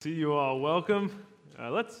See you all. Welcome.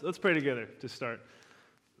 Let's pray together to start.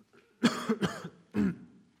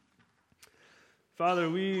 Father,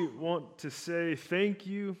 we want to say thank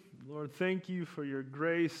you. Lord, thank you for your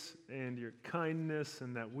grace and your kindness,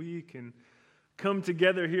 and that we can come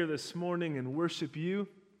together here this morning and worship you.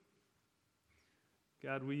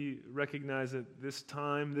 God, we recognize that this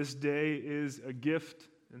time, this day is a gift,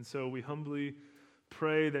 and so we humbly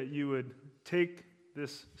pray that you would take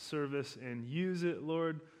this service and use it,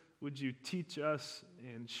 Lord. Would you teach us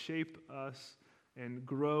and shape us and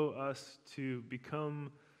grow us to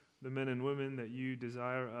become the men and women that you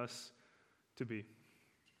desire us to be?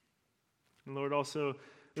 And Lord, also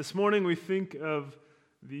this morning we think of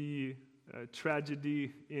the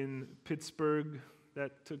tragedy in Pittsburgh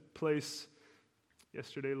that took place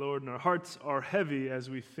yesterday, Lord, and our hearts are heavy as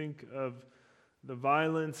we think of the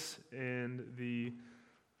violence and the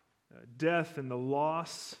death and the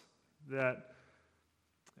loss that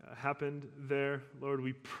happened there. Lord,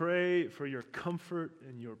 we pray for your comfort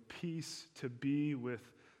and your peace to be with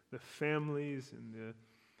the families and the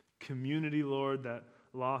community, Lord, that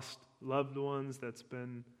lost loved ones, that's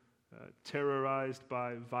been terrorized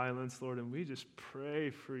by violence, Lord. And we just pray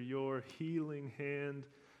for your healing hand,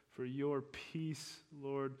 for your peace,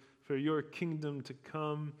 Lord, for your kingdom to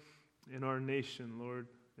come in our nation, Lord,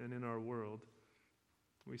 and in our world.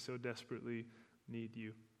 We so desperately need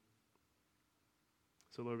you.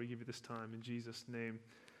 So, Lord, we give you this time in Jesus' name.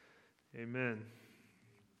 Amen.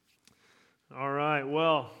 All right,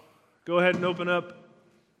 well, go ahead and open up.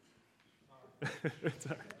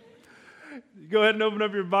 Go ahead and open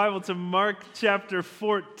up your Bible to Mark chapter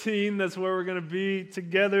 14. That's where we're going to be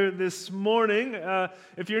together this morning.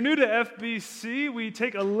 If you're new to FBC, we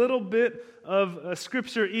take a little bit of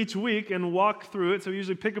Scripture each week and walk through it. So we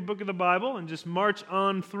usually pick a book of the Bible and just march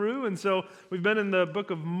on through. And so we've been in the book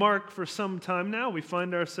of Mark for some time now. We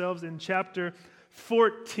find ourselves in chapter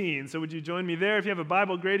 14. So would you join me there? If you have a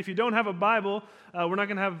Bible, great. If you don't have a Bible, we're not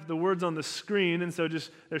going to have the words on the screen, and so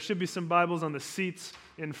there should be some Bibles on the seats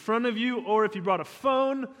in front of you, or if you brought a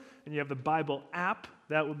phone and you have the Bible app,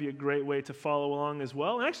 that would be a great way to follow along as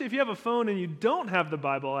well. And actually, if you have a phone and you don't have the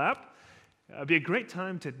Bible app, it'd be a great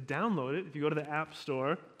time to download it. If you go to the App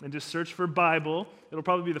Store and just search for Bible, it'll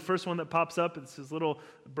probably be the first one that pops up. It's this little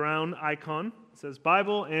brown icon. It says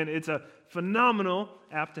Bible, and it's a phenomenal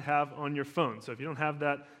app to have on your phone. So if you don't have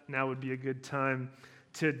that, now would be a good time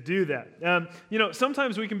to do that.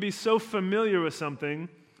 Sometimes we can be so familiar with something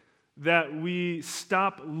that we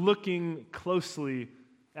stop looking closely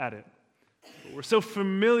at it. We're so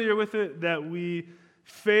familiar with it that we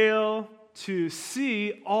fail to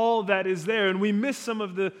see all that is there, and we miss some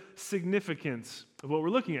of the significance of what we're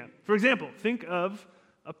looking at. For example, think of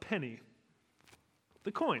a penny,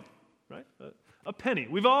 the coin, right? A penny.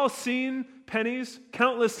 We've all seen pennies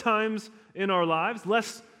countless times in our lives,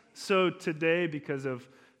 less so today because of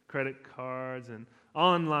credit cards and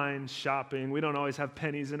online shopping. We don't always have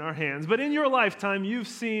pennies in our hands, but in your lifetime, you've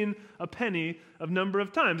seen a penny a number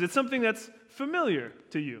of times. It's something that's familiar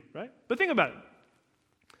to you, right? But think about it.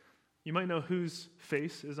 You might know whose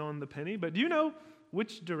face is on the penny, but do you know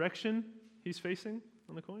which direction he's facing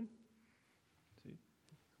on the coin? See?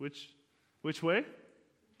 Which way?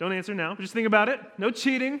 Don't answer now. Just think about it. No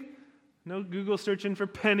cheating. No Google searching for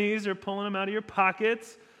pennies or pulling them out of your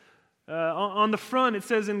pockets. On the front, it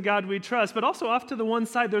says, "In God we trust," but also off to the one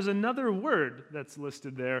side, there's another word that's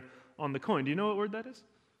listed there on the coin. Do you know what word that is?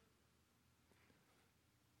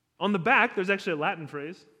 On the back, there's actually a Latin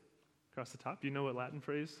phrase across the top. Do you know what Latin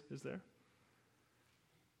phrase is there?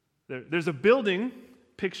 There's a building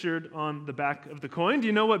pictured on the back of the coin. Do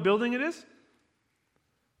you know what building it is?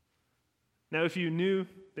 Now, if you knew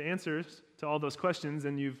the answers to all those questions,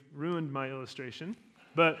 then you've ruined my illustration.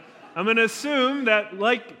 But I'm going to assume that,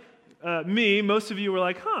 like me, most of you were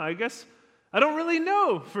like, I guess I don't really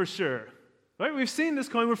know for sure. Right? We've seen this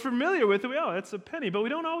coin. We're familiar with it. It's a penny. But we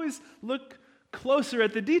don't always look closer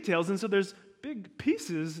at the details. And so there's big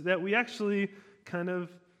pieces that we actually kind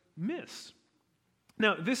of miss.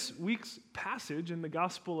 Now, this week's passage in the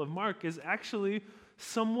Gospel of Mark is actually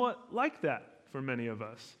somewhat like that for many of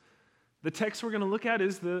us. The text we're going to look at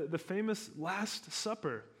is the famous Last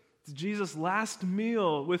Supper. It's Jesus' last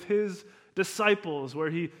meal with his disciples,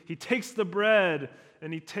 where he takes the bread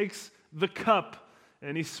and he takes the cup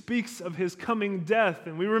and he speaks of his coming death.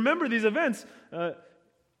 And we remember these events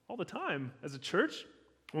all the time as a church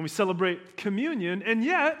when we celebrate communion, and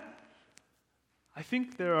yet I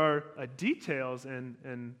think there are details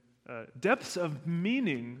and depths of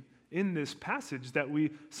meaning in this passage that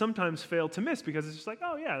we sometimes fail to miss, because it's just like,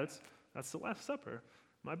 that's the Last Supper.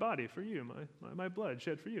 My body for you, my blood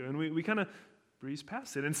shed for you. And we kind of breeze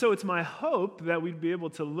past it. And so it's my hope that we'd be able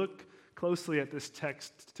to look closely at this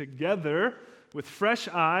text together with fresh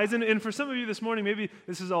eyes. And for some of you this morning, maybe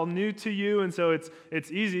this is all new to you, and so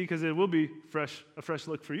it's easy because it will be a fresh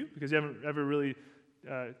look for you because you haven't ever really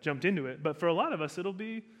jumped into it. But for a lot of us, it'll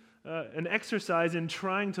be an exercise in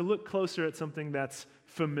trying to look closer at something that's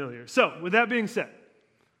familiar. So with that being said,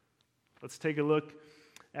 let's take a look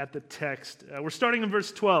at the text. We're starting in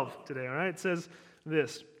verse 12 today, all right? It says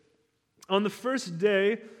this: On the first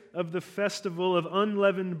day of the festival of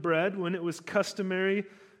unleavened bread, when it was customary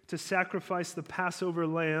to sacrifice the Passover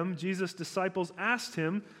lamb, Jesus' disciples asked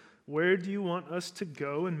him, "Where do you want us to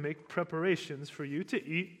go and make preparations for you to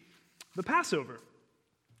eat the Passover?"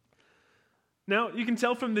 Now, you can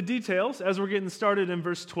tell from the details as we're getting started in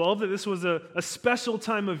verse 12 that this was a special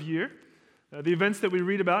time of year. The events that we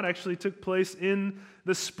read about actually took place in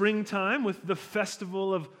the springtime with the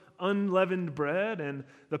festival of unleavened bread and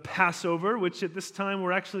the Passover, which at this time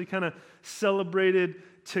were actually kind of celebrated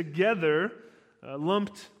together,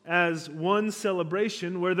 lumped as one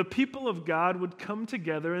celebration where the people of God would come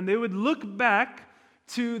together and they would look back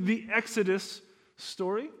to the Exodus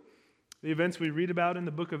story, the events we read about in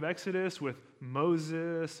the book of Exodus with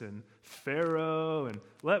Moses and Pharaoh and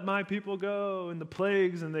let my people go and the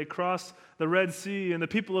plagues, and they cross the Red Sea and the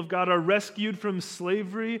people of God are rescued from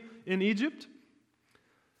slavery in Egypt.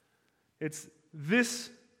 It's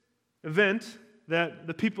this event that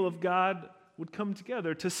the people of God would come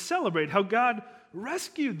together to celebrate how God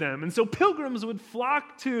rescued them. And so pilgrims would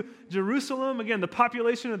flock to Jerusalem. Again, the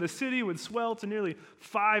population of the city would swell to nearly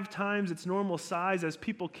 5 times its normal size as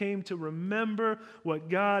people came to remember what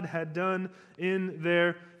God had done in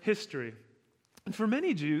their history. And for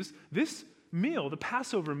many Jews, this meal, the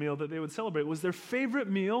Passover meal that they would celebrate, was their favorite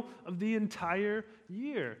meal of the entire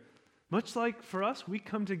year. Much like for us, we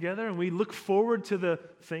come together and we look forward to the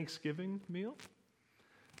Thanksgiving meal.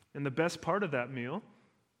 And the best part of that meal,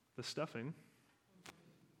 the stuffing,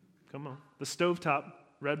 come on, the stovetop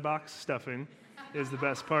red box stuffing is the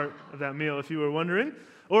best part of that meal, if you were wondering.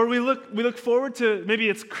 Or we look forward to, maybe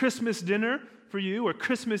it's Christmas dinner for you, or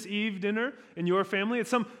Christmas Eve dinner in your family. It's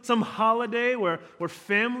some holiday where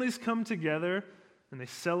families come together and they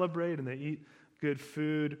celebrate and they eat good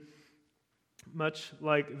food. Much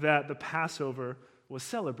like that, the Passover was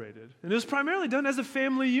celebrated. And it was primarily done as a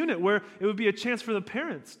family unit where it would be a chance for the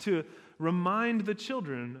parents to remind the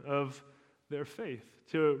children of their faith,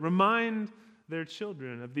 to remind their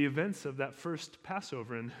children of the events of that first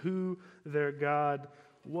Passover and who their God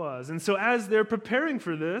was. And so as they're preparing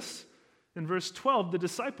for this, in verse 12, the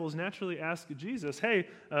disciples naturally ask Jesus, hey,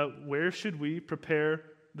 where should we prepare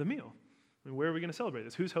the meal? I mean, where are we going to celebrate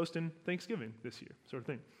this? Who's hosting Thanksgiving this year? Sort of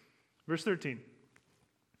thing. Verse 13.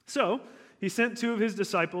 So he sent 2 of his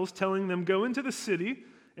disciples, telling them, "Go into the city,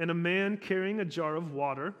 and a man carrying a jar of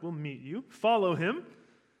water will meet you. Follow him.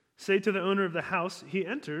 Say to the owner of the house, he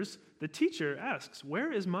enters. The teacher asks,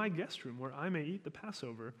 'Where is my guest room where I may eat the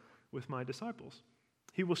Passover with my disciples?'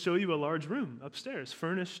 He will show you a large room upstairs,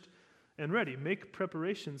 furnished and ready. Make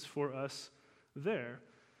preparations for us there."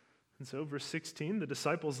 And so, verse 16, the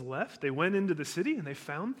disciples left. They went into the city, and they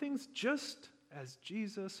found things just as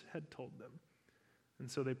Jesus had told them. And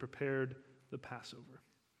so they prepared the Passover.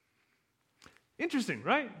 Interesting,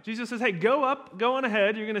 right? Jesus says, hey, go on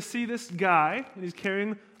ahead. You're going to see this guy, and he's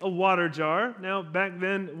carrying a water jar. Now, back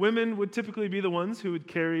then, women would typically be the ones who would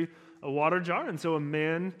carry a water jar, and so a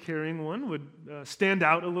man carrying one would stand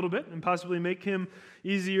out a little bit and possibly make him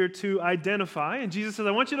easier to identify. And Jesus says,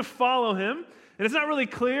 I want you to follow him. And it's not really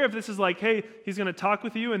clear if this is like, hey, he's going to talk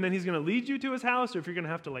with you and then he's going to lead you to his house, or if you're going to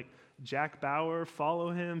have to like Jack Bauer, follow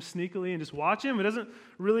him sneakily and just watch him. It doesn't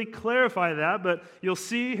really clarify that, but you'll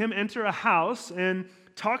see him enter a house and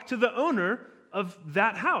talk to the owner of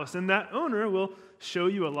that house. And that owner will show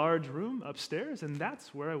you a large room upstairs, and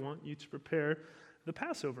that's where I want you to prepare the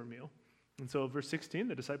Passover meal. And so verse 16,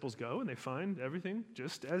 the disciples go and they find everything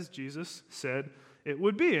just as Jesus said it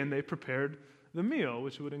would be, and they prepared the meal,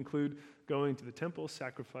 which would include going to the temple,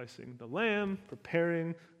 sacrificing the lamb,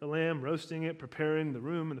 preparing the lamb, roasting it, preparing the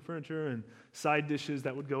room and the furniture, and side dishes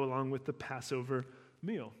that would go along with the Passover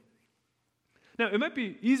meal. Now, it might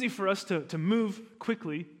be easy for us to move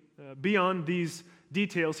quickly beyond these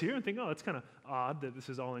details here and think, oh, it's kind of odd that this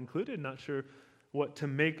is all included. Not sure what to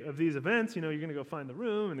make of these events. You know, you're going to go find the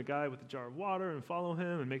room and the guy with the jar of water and follow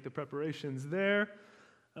him and make the preparations there.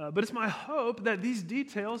 But it's my hope that these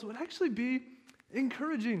details would actually be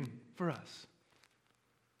encouraging for us.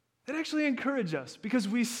 They'd actually encourage us because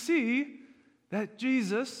we see that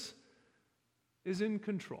Jesus is in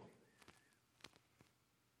control.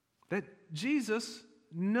 That Jesus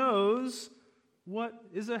knows what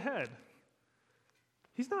is ahead.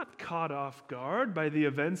 He's not caught off guard by the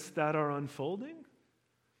events that are unfolding.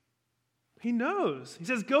 He knows. He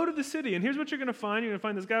says, go to the city, and here's what you're going to find. You're going to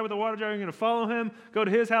find this guy with a water jar. You're going to follow him. Go to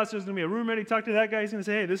his house. There's going to be a room ready. Talk to that guy. He's going to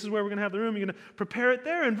say, hey, this is where we're going to have the room. You're going to prepare it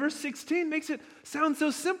there. And verse 16 makes it sound so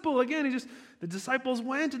simple. Again, the disciples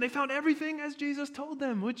went, and they found everything as Jesus told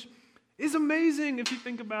them, which is amazing if you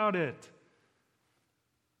think about it.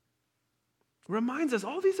 Reminds us,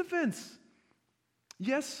 all these events,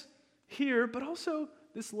 yes, here, but also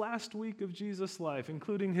this last week of Jesus' life,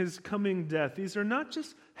 including his coming death, these are not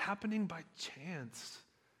just happening by chance.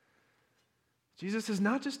 Jesus is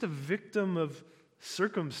not just a victim of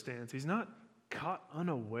circumstance. He's not caught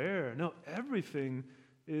unaware. No, everything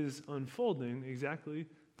is unfolding exactly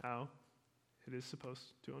how it is supposed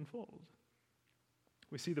to unfold.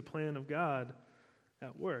 We see the plan of God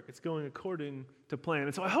at work. It's going according to plan.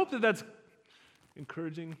 And so I hope that that's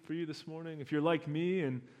encouraging for you this morning. If you're like me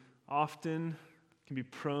and often can be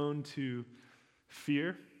prone to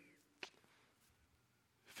fear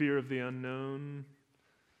of the unknown,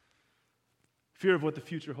 fear of what the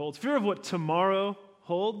future holds, fear of what tomorrow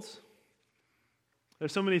holds.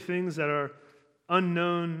 There's so many things that are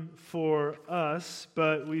unknown for us,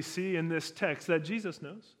 but we see in this text that Jesus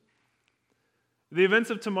knows. The events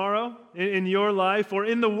of tomorrow in your life or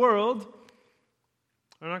in the world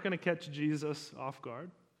are not going to catch Jesus off guard.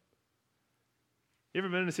 You ever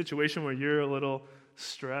been in a situation where you're a little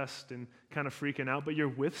stressed and kind of freaking out, but you're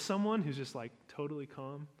with someone who's just like totally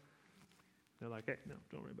calm? They're like, hey, no,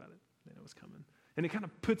 don't worry about it. They know what's coming. And it kind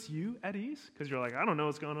of puts you at ease because you're like, I don't know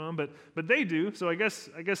what's going on, but they do, so I guess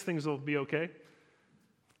things will be okay.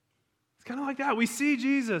 It's kind of like that. We see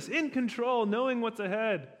Jesus in control, knowing what's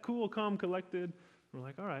ahead, cool, calm, collected. We're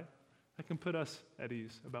like, all right, that can put us at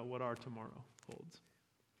ease about what our tomorrow holds.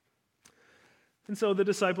 And so the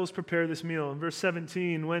disciples prepare this meal. In verse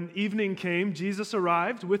 17, when evening came, Jesus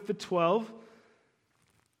arrived with the 12.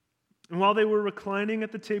 And while they were reclining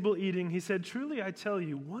at the table eating, he said, truly I tell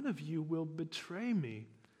you, one of you will betray me,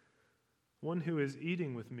 one who is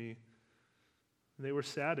eating with me. And they were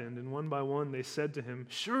saddened, and one by one they said to him,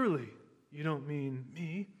 surely you don't mean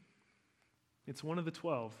me. It's one of the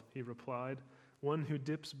 12, he replied, one who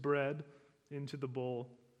dips bread into the bowl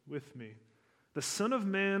with me. The Son of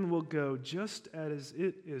Man will go just as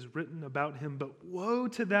it is written about him, but woe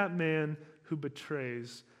to that man who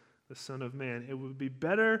betrays the Son of Man. It would be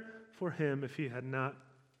better for him if he had not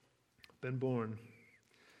been born.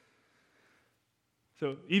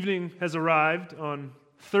 So evening has arrived on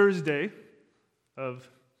Thursday of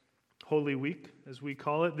Holy Week, as we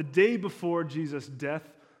call it, the day before Jesus'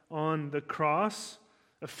 death on the cross,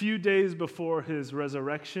 a few days before his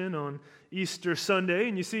resurrection on Easter Sunday.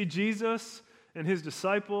 And you see Jesus and his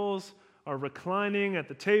disciples are reclining at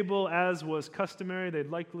the table as was customary. They'd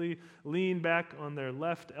likely lean back on their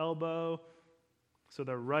left elbow so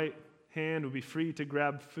their right hand would be free to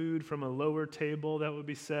grab food from a lower table that would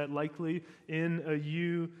be set, likely in a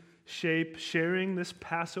U shape, sharing this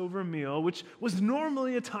Passover meal, which was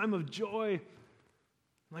normally a time of joy.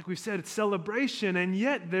 Like we've said, it's celebration, and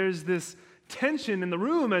yet there's this tension in the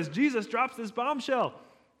room as Jesus drops this bombshell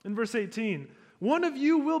in verse 18. One of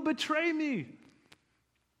you will betray me.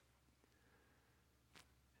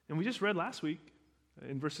 And we just read last week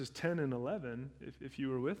in verses 10 and 11, if you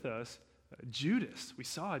were with us, Judas, we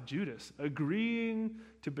saw Judas agreeing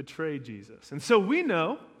to betray Jesus. And so we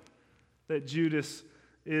know that Judas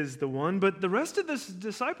is the one, but the rest of the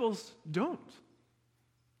disciples don't.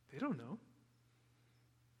 They don't know.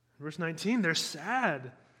 Verse 19, they're sad.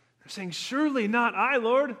 They're saying, surely not I,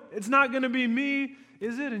 Lord. It's not going to be me,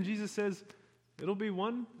 is it? And Jesus says, it'll be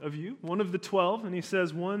one of you, one of the 12. And he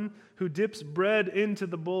says, one who dips bread into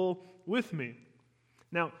the bowl with me.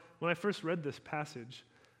 Now, when I first read this passage,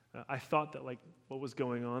 I thought that what was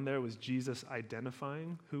going on there was Jesus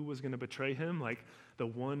identifying who was going to betray him, like the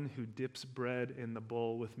one who dips bread in the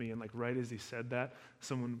bowl with me. And right as he said that,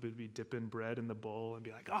 someone would be dipping bread in the bowl and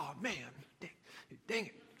be like, oh man, dang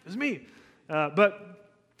it, it was me. But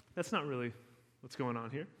that's not really what's going on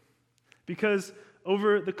here. Because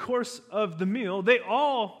over the course of the meal, they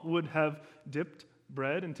all would have dipped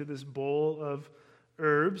bread into this bowl of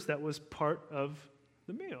herbs that was part of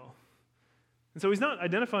the meal. And so he's not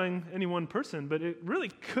identifying any one person, but it really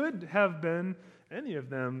could have been any of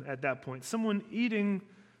them at that point, someone eating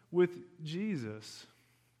with Jesus.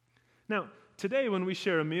 Now, today when we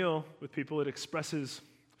share a meal with people, it expresses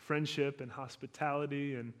friendship and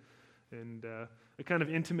hospitality and a kind of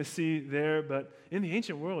intimacy there, but in the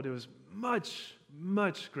ancient world, it was much,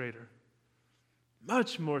 much greater,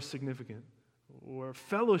 much more significant. Or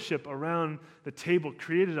fellowship around the table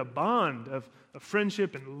created a bond of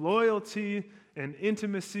friendship and loyalty and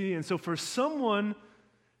intimacy. And so for someone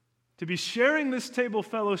to be sharing this table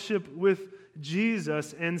fellowship with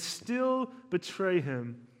Jesus and still betray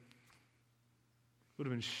him would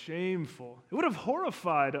have been shameful. It would have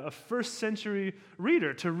horrified a first century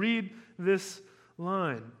reader to read this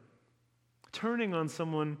line, turning on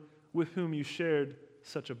someone with whom you shared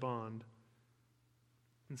such a bond.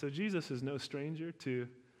 And so Jesus is no stranger to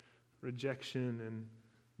rejection and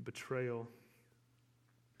betrayal.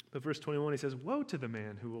 But verse 21, he says, "Woe to the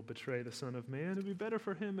man who will betray the Son of Man. It would be better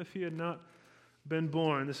for him if he had not been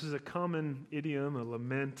born." This is a common idiom, a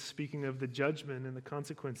lament, speaking of the judgment and the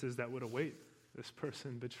consequences that would await this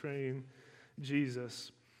person betraying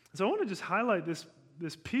Jesus. So I want to just highlight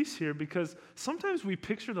this piece here, because sometimes we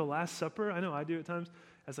picture the Last Supper, I know I do at times,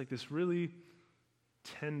 as like this really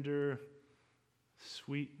tender,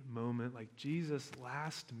 sweet moment, like Jesus'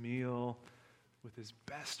 last meal with his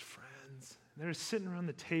best friends. And they're sitting around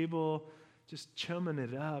the table, just chumming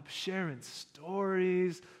it up, sharing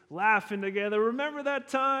stories, laughing together. Remember that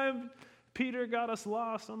time Peter got us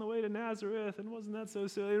lost on the way to Nazareth, and wasn't that so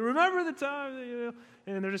silly? Remember the time,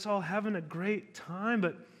 and they're just all having a great time.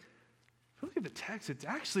 But if you look at the text, it's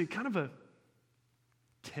actually kind of a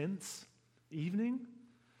tense evening.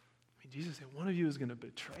 I mean, Jesus said, one of you is going to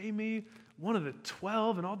betray me, one of the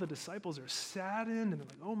 12, and all the disciples are saddened, and they're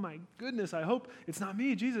like, oh my goodness, I hope it's not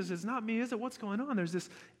me. Jesus, it's not me, is it? What's going on? There's this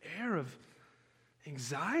air of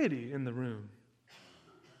anxiety in the room.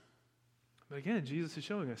 But again, Jesus is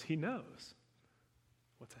showing us he knows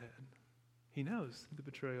what's ahead. He knows the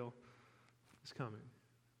betrayal is coming.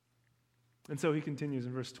 And so he continues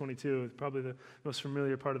in verse 22, it's probably the most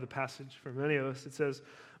familiar part of the passage for many of us. It says,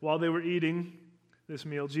 while they were eating this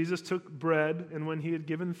meal, Jesus took bread, and when he had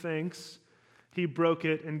given thanks, he broke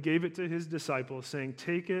it and gave it to his disciples, saying,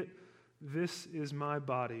 "Take it, this is my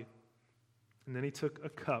body." And then he took a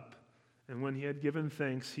cup, and when he had given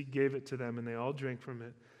thanks, he gave it to them, and they all drank from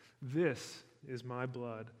it. "This is my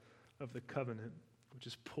blood of the covenant, which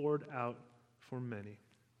is poured out for many,"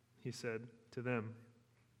 he said to them.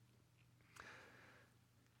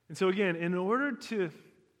 And so again, in order to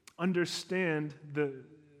understand the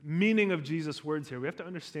meaning of Jesus' words here, we have to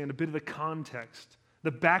understand a bit of the context,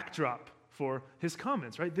 the backdrop for his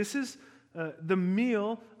comments, right? This is the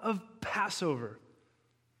meal of Passover.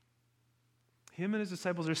 Him and his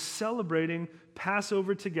disciples are celebrating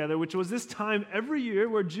Passover together, which was this time every year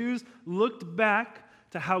where Jews looked back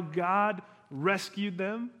to how God rescued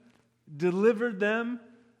them, delivered them,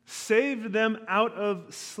 saved them out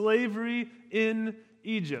of slavery in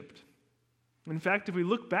Egypt. In fact, if we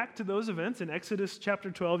look back to those events in Exodus chapter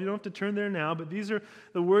 12, you don't have to turn there now, but these are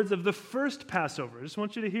the words of the first Passover. I just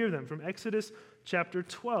want you to hear them from Exodus chapter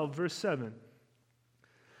 12, verse 7.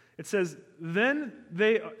 It says, then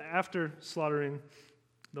they, after slaughtering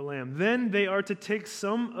the lamb, then they are to take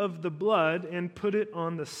some of the blood and put it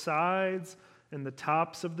on the sides and the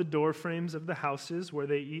tops of the door frames of the houses where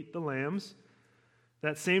they eat the lambs.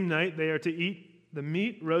 That same night they are to eat the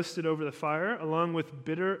meat roasted over the fire, along with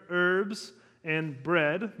bitter herbs and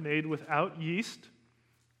bread made without yeast.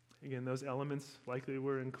 Again, those elements likely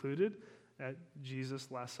were included at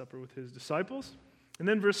Jesus' Last Supper with his disciples. And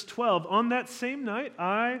then verse 12, on that same night,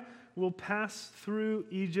 I will pass through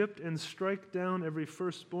Egypt and strike down every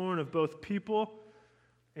firstborn of both people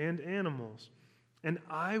and animals. And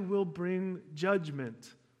I will bring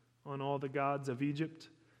judgment on all the gods of Egypt.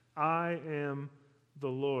 I am the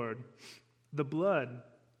Lord. The blood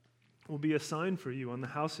will be a sign for you on the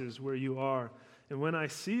houses where you are. And when I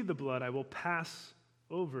see the blood, I will pass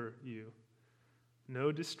over you.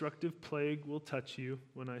 No destructive plague will touch you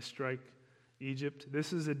when I strike Egypt.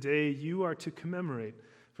 This is a day you are to commemorate.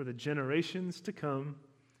 For the generations to come,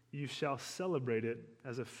 you shall celebrate it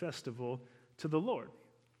as a festival to the Lord,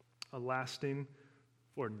 a lasting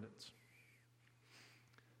ordinance.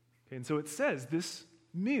 Okay, and so it says this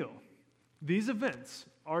meal, these events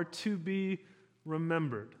are to be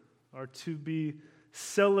remembered, are to be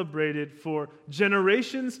celebrated for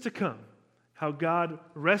generations to come. How God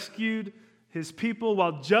rescued his people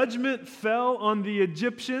while judgment fell on the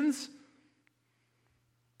Egyptians.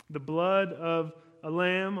 The blood of a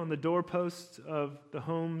lamb on the doorposts of the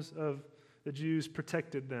homes of the Jews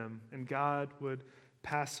protected them, and God would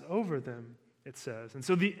pass over them, it says. And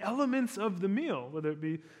so the elements of the meal, whether it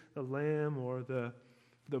be the lamb or the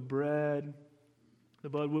bread, the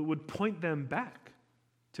blood, would point them back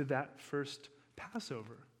to that first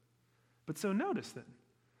Passover. But so notice then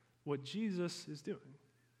what Jesus is doing.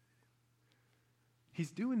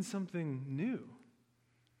 He's doing something new.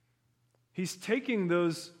 He's taking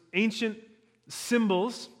those ancient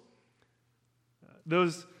symbols,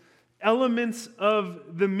 those elements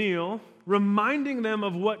of the meal, reminding them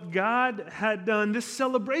of what God had done, this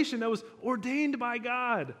celebration that was ordained by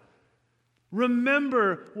God.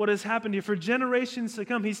 Remember what has happened here for generations to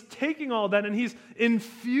come. He's taking all that and he's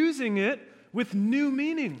infusing it with new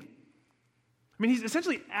meaning. I mean, he's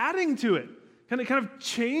essentially adding to it, kind of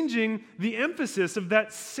changing the emphasis of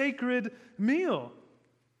that sacred meal.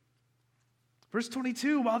 Verse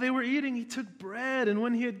 22, while they were eating, he took bread, and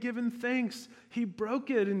when he had given thanks, he broke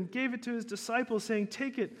it and gave it to his disciples, saying,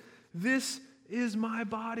 "Take it, this is my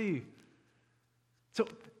body." So,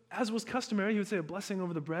 as was customary, he would say a blessing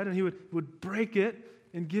over the bread, and he would break it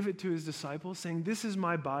and give it to his disciples, saying, "This is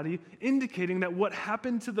my body," indicating that what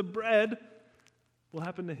happened to the bread will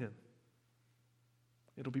happen to him.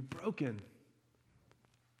 It'll be broken.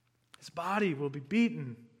 His body will be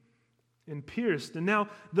beaten and pierced. And now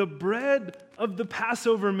the bread of the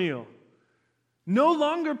Passover meal no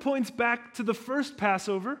longer points back to the first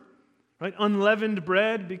Passover, right? Unleavened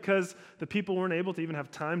bread, because the people weren't able to even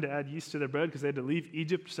have time to add yeast to their bread because they had to leave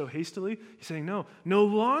Egypt so hastily. He's saying, no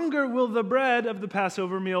longer will the bread of the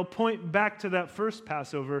Passover meal point back to that first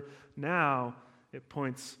Passover. Now it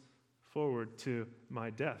points forward to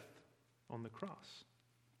my death on the cross.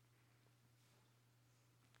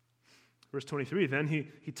 Verse 23, then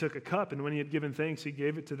he took a cup, and when he had given thanks, he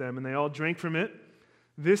gave it to them, and they all drank from it.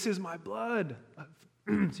 "This is my blood,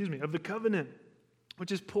 of the covenant, which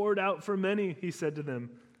is poured out for many," he said to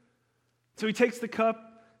them. So he takes the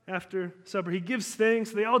cup after supper. He gives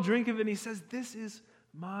thanks. They all drink of it, and he says, "This is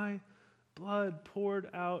my blood poured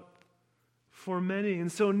out for many." And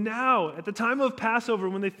so now, at the time of Passover,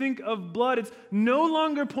 when they think of blood, it's no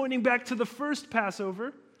longer pointing back to the first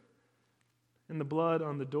Passover and the blood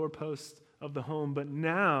on the doorpost of the home, but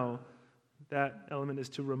now that element is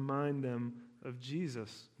to remind them of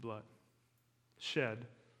Jesus' blood shed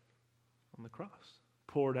on the cross,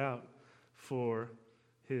 poured out for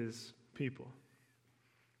his people.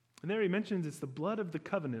 And there he mentions it's the blood of the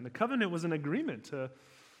covenant. The covenant was an agreement,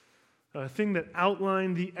 a thing that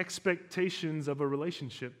outlined the expectations of a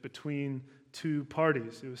relationship between two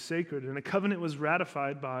parties. It was sacred, and a covenant was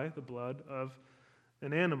ratified by the blood of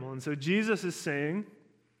an animal. And so Jesus is saying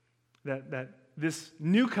that this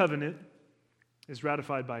new covenant is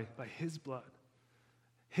ratified by his blood.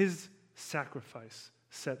 His sacrifice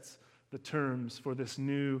sets the terms for this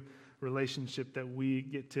new relationship that we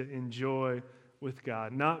get to enjoy with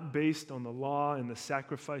God, not based on the law and the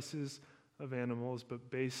sacrifices of animals, but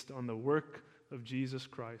based on the work of Jesus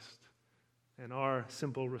Christ and our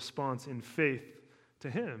simple response in faith to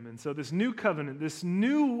him. And so this new covenant, this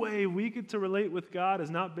new way we get to relate with God is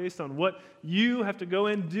not based on what you have to go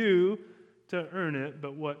and do to earn it,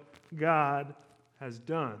 but what God has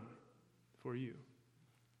done for you.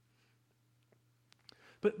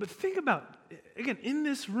 But think about, again, in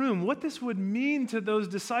this room, what this would mean to those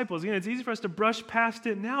disciples. Again, it's easy for us to brush past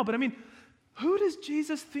it now, but I mean, who does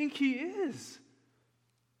Jesus think he is?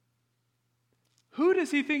 Who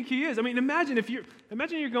does he think he is? I mean, imagine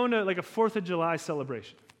you're going to like a 4th of July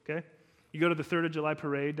celebration, okay? You go to the 3rd of July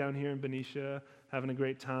parade down here in Benicia, having a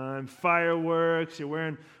great time, fireworks, you're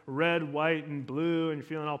wearing red, white, and blue, and you're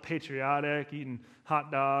feeling all patriotic, eating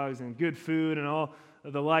hot dogs and good food and all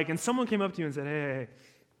the like, and someone came up to you and said, hey,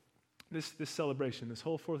 this celebration, this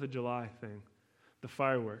whole 4th of July thing, the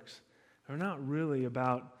fireworks, are not really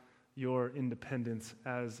about your independence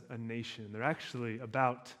as a nation. They're actually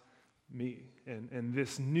about me and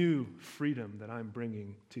this new freedom that I'm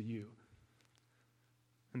bringing to you.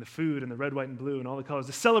 And the food and the red, white, and blue and all the colors.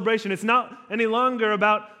 The celebration, it's not any longer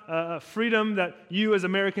about freedom that you as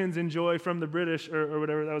Americans enjoy from the British or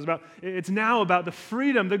whatever that was about. It's now about the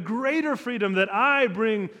freedom, the greater freedom that I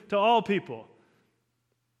bring to all people.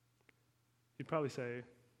 You'd probably say,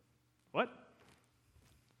 what?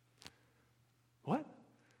 What?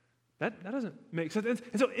 That doesn't make sense.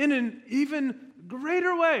 And so in an even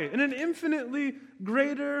greater way, in an infinitely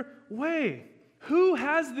greater way, who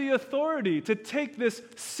has the authority to take this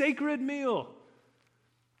sacred meal,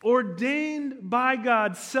 ordained by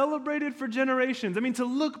God, celebrated for generations? I mean, to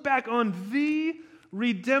look back on the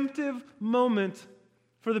redemptive moment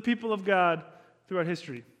for the people of God throughout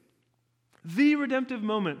history. The redemptive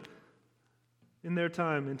moment in their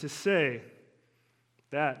time, and to say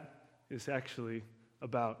that is actually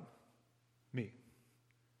about me.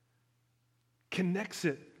 Connects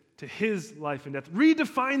it to his life and death,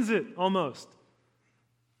 redefines it almost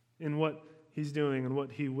in what he's doing and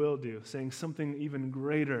what he will do, saying something even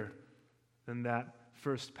greater than that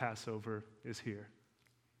first Passover is here.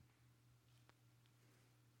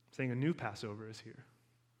 Saying a new Passover is here.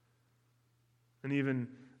 An even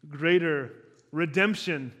greater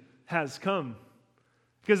redemption has come.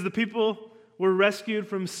 Because the people were rescued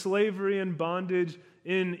from slavery and bondage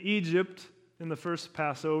in Egypt in the first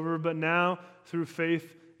Passover, but now, through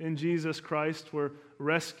faith in Jesus Christ, we're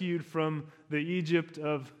rescued from the Egypt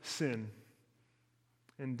of sin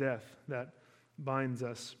and death that binds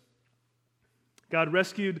us. God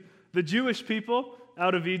rescued the Jewish people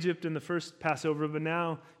out of Egypt in the first Passover, but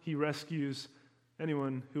now he rescues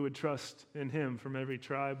anyone who would trust in him from every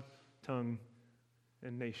tribe, tongue,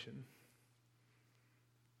 and nation.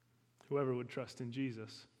 Whoever would trust in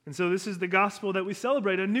Jesus. And so this is the gospel that we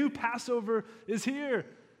celebrate. A new Passover is here.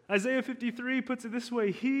 Isaiah 53 puts it this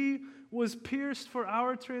way: He was pierced for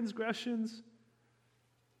our transgressions.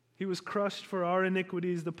 He was crushed for our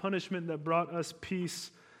iniquities. The punishment that brought us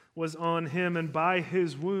peace was on him, and by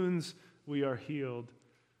his wounds we are healed.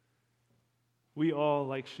 We all,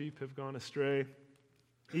 like sheep, have gone astray.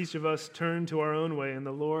 Each of us turned to our own way, and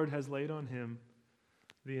the Lord has laid on him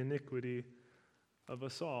the iniquity of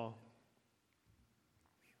us all.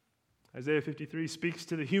 Isaiah 53 speaks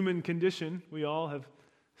to the human condition. We all have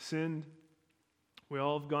sinned. We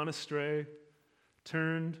all have gone astray,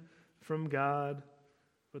 turned from God.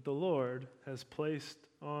 But the Lord has placed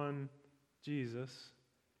on Jesus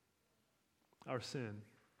our sin.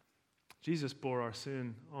 Jesus bore our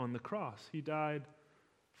sin on the cross. He died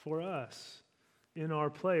for us in our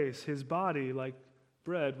place. His body, like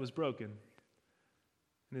bread, was broken.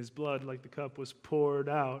 And his blood, like the cup, was poured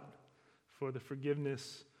out for the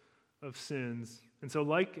forgiveness of sins. And so,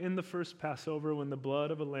 like in the first Passover, when the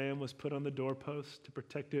blood of a lamb was put on the doorpost to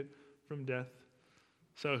protect it from death,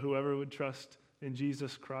 so whoever would trust in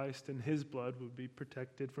Jesus Christ and his blood would be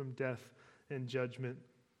protected from death and judgment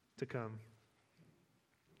to come.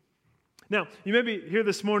 Now, you may be here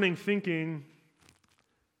this morning thinking,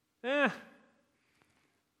 maybe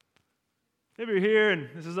you're here and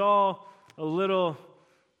this is all a little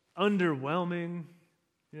underwhelming.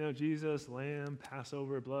 You know, Jesus, lamb,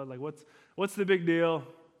 Passover, blood, like what's the big deal?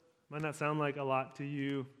 Might not sound like a lot to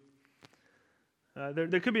you.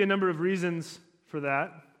 There could be a number of reasons for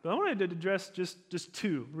that, but I wanted to address just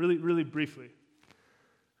two really, really briefly.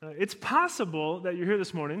 It's possible that you're here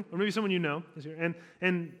this morning, or maybe someone you know is here,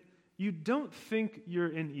 and you don't think you're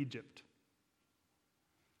in Egypt.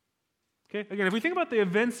 Okay? Again, if we think about the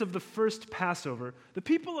events of the first Passover, the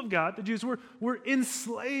people of God, the Jews, were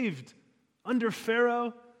enslaved under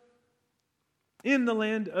Pharaoh in the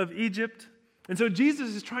land of Egypt. And so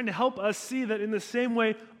Jesus is trying to help us see that in the same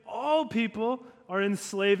way, all people are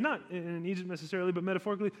enslaved, not in Egypt necessarily, but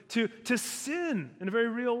metaphorically, to sin in a very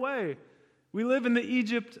real way. We live in the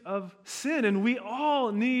Egypt of sin, and we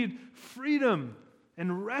all need freedom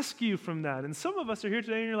and rescue from that. And some of us are here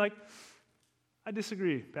today, and you're like, I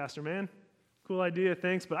disagree, Pastor Man. Cool idea,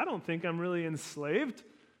 thanks, but I don't think I'm really enslaved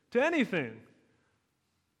to anything.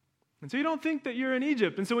 And so you don't think that you're in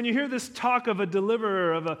Egypt. And so when you hear this talk of a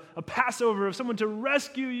deliverer, of a Passover, of someone to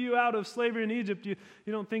rescue you out of slavery in Egypt, you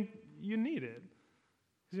don't think you need it.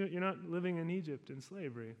 You're not living in Egypt in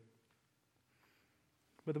slavery.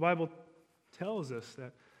 But the Bible tells us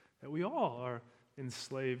that we all are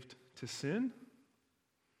enslaved to sin.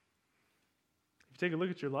 If you take a look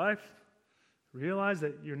at your life, realize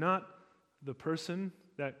that you're not the person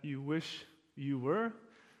that you wish you were.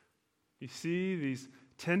 You see these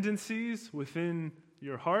tendencies within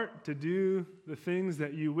your heart to do the things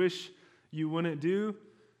that you wish you wouldn't do,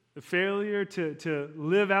 the failure to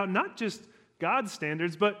live out not just God's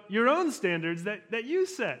standards, but your own standards that you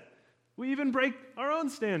set. We even break our own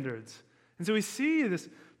standards. And so we see this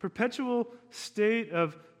perpetual state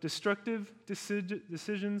of destructive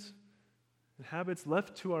decisions and habits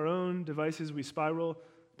left to our own devices. We spiral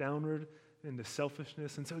downward into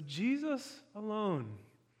selfishness. And so Jesus alone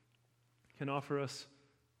can offer us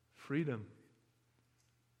freedom.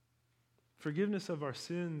 Forgiveness of our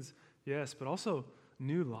sins, yes, but also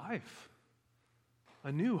new life,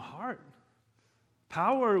 a new heart,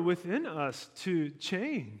 power within us to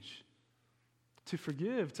change, to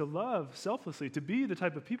forgive, to love selflessly, to be the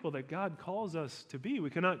type of people that God calls us to be. We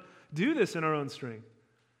cannot do this in our own strength,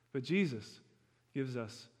 but Jesus gives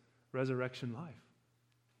us resurrection life.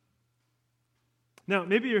 Now,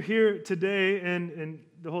 maybe you're here today and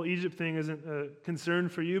the whole Egypt thing isn't a concern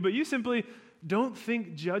for you, but you simply don't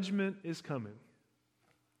think judgment is coming.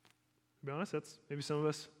 To be honest, maybe some of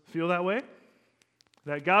us feel that way,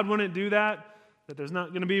 that God wouldn't do that there's not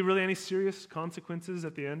going to be really any serious consequences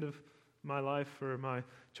at the end of my life or my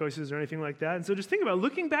choices or anything like that. And so just think about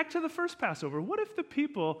looking back to the first Passover. What if the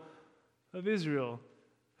people of Israel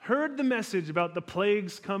heard the message about the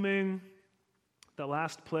plagues coming, the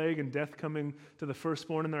last plague and death coming to the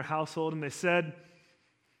firstborn in their household, and they said,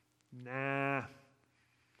 nah,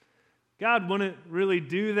 God wouldn't really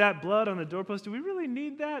do that. Blood on a doorpost, do we really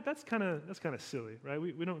need that? That's kind of silly, right?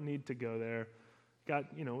 We don't need to go there. God,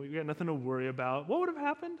 we got nothing to worry about. What would have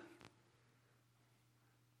happened?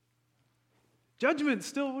 Judgment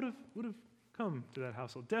still would have come to that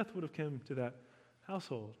household. Death would have come to that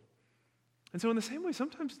household. And so in the same way,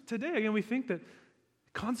 sometimes today, again, we think that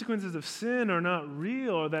consequences of sin are not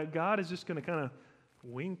real, or that God is just going to kind of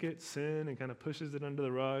wink at sin and kind of pushes it under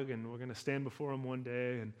the rug, and we're going to stand before him one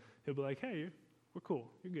day, and he'll be like, hey, we're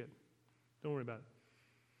cool. You're good. Don't worry about it.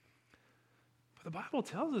 But the Bible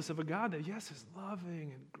tells us of a God that, yes, is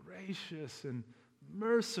loving and gracious and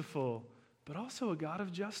merciful, but also a God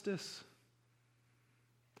of justice.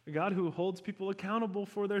 A God who holds people accountable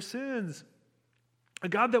for their sins. A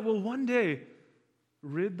God that will one day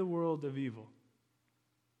rid the world of evil.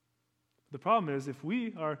 The problem is, if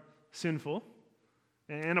we are sinful,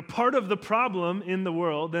 and a part of the problem in the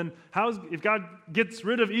world, then if God gets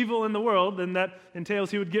rid of evil in the world, then that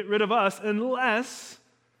entails he would get rid of us unless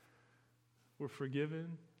we're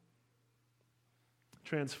forgiven,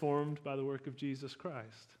 transformed by the work of Jesus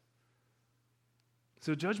Christ.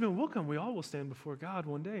 So judgment will come. We all will stand before God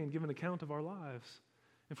one day and give an account of our lives.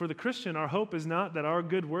 And for the Christian, our hope is not that our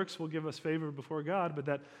good works will give us favor before God, but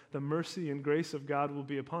that the mercy and grace of God will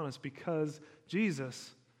be upon us because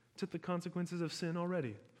Jesus took the consequences of sin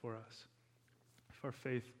already for us, if our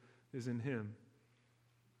faith is in him.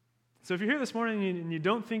 So if you're here this morning and you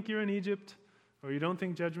don't think you're in Egypt, or you don't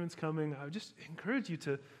think judgment's coming, I would just encourage you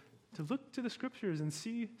to look to the scriptures and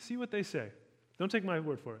see what they say. Don't take my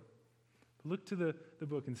word for it. Look to the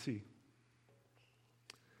book and see.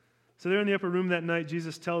 So there in the upper room that night,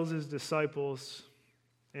 Jesus tells his disciples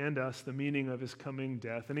and us the meaning of his coming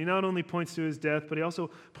death. And he not only points to his death, but he also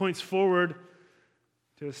points forward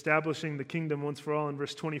to establishing the kingdom once for all. In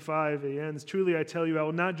verse 25, he ends, "Truly I tell you, I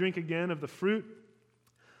will not drink again of the fruit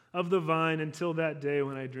of the vine until that day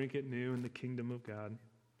when I drink it new in the kingdom of God."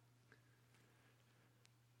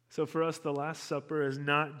 So for us, the Last Supper is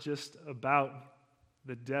not just about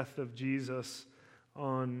the death of Jesus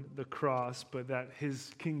on the cross, but that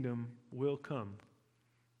his kingdom will come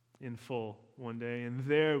in full one day. And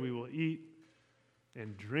there we will eat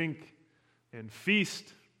and drink and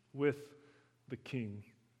feast with the King.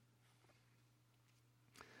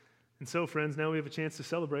 And so, friends, now we have a chance to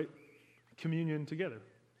celebrate communion together.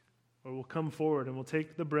 Or we'll come forward and we'll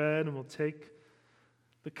take the bread and we'll take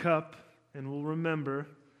the cup and we'll remember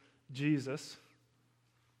Jesus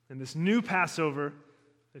and this new Passover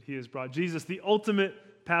that he has brought. Jesus, the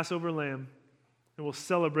ultimate Passover lamb. And we'll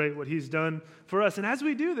celebrate what he's done for us. And as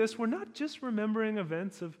we do this, we're not just remembering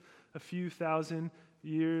events of a few thousand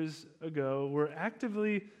years ago. We're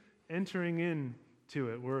actively entering into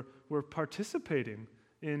it. We're participating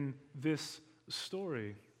in this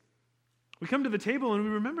story. We come to the table and we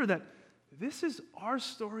remember that this is our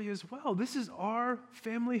story as well. This is our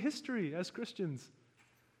family history as Christians.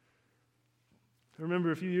 I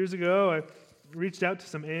remember a few years ago, I reached out to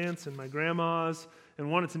some aunts and my grandmas and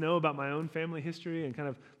wanted to know about my own family history and kind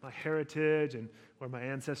of my heritage and where my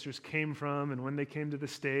ancestors came from and when they came to the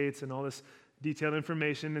States and all this detailed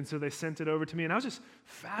information. And so they sent it over to me, and I was just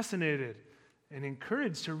fascinated and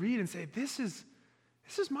encouraged to read and say, this is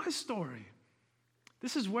my story.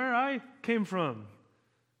 This is where I came from.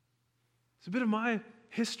 It's a bit of my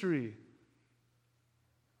history.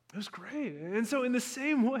 It was great. And so in the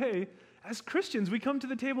same way, as Christians, we come to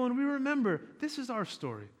the table and we remember, this is our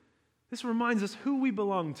story. This reminds us who we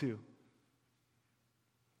belong to.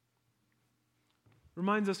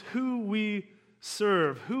 Reminds us who we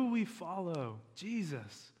serve, who we follow.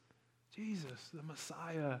 Jesus, the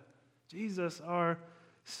Messiah. Jesus, our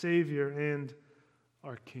Savior and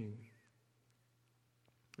our King.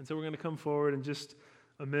 And so we're going to come forward in just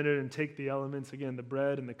a minute and take the elements, again, the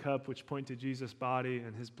bread and the cup, which point to Jesus' body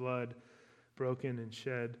and his blood broken and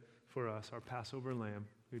shed for us, our Passover lamb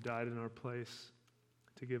who died in our place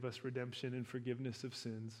to give us redemption and forgiveness of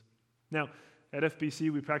sins. Now, at FBC,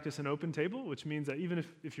 we practice an open table, which means that even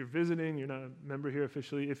if you're visiting, you're not a member here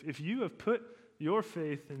officially, if you have put your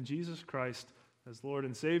faith in Jesus Christ as Lord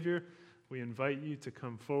and Savior, we invite you to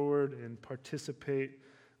come forward and participate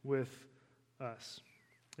with us.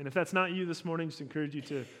 And if that's not you this morning, just encourage you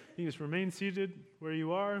to just remain seated where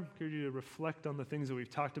you are. Encourage you to reflect on the things that we've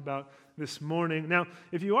talked about this morning. Now,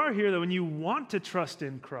 if you are here, though, and you want to trust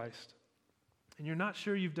in Christ, and you're not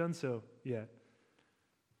sure you've done so yet,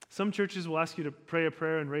 some churches will ask you to pray a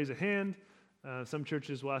prayer and raise a hand. Some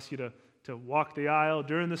churches will ask you to walk the aisle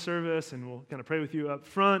during the service, and we'll kind of pray with you up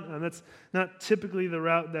front. And that's not typically the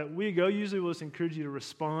route that we go. Usually we'll just encourage you to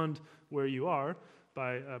respond where you are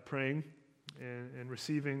by praying and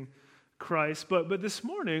receiving Christ. But this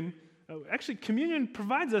morning, actually, communion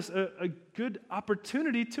provides us a good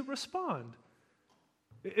opportunity to respond.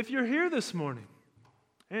 If you're here this morning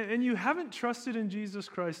and you haven't trusted in Jesus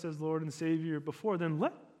Christ as Lord and Savior before, then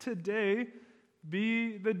let today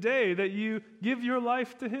be the day that you give your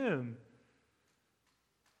life to Him.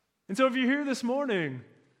 And so if you're here this morning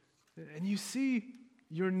and you see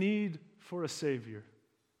your need for a Savior,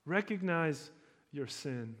 recognize your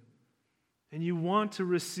sin, and you want to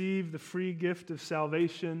receive the free gift of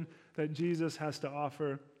salvation that Jesus has to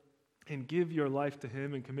offer and give your life to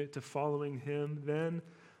Him and commit to following Him, then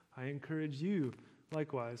I encourage you,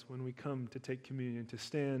 likewise, when we come to take communion, to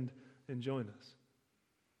stand and join us.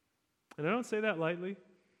 And I don't say that lightly.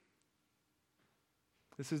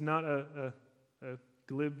 This is not a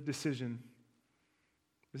glib decision.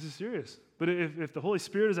 This is serious. But if the Holy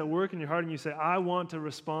Spirit is at work in your heart and you say, I want to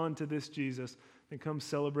respond to this Jesus, then come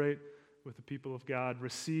celebrate with the people of God.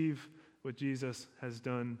 Receive what Jesus has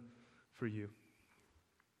done for you.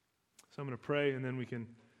 So I'm going to pray and then we can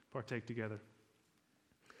partake together.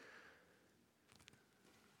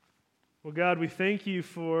 Well, God, we thank you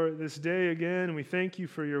for this day again. We thank you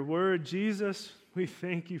for your word. Jesus, we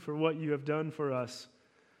thank you for what you have done for us.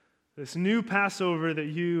 This new Passover that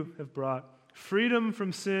you have brought. Freedom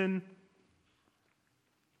from sin,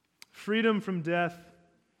 freedom from death,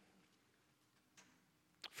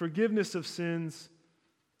 forgiveness of sins,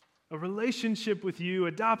 a relationship with you,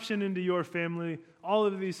 adoption into your family, all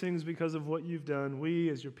of these things because of what you've done. We,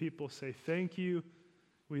 as your people, say thank you.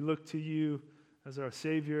 We look to you as our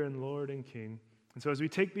Savior and Lord and King. And so as we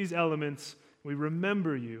take these elements, we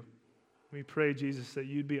remember you. We pray, Jesus, that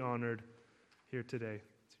you'd be honored here today.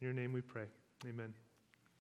 It's in your name we pray. Amen.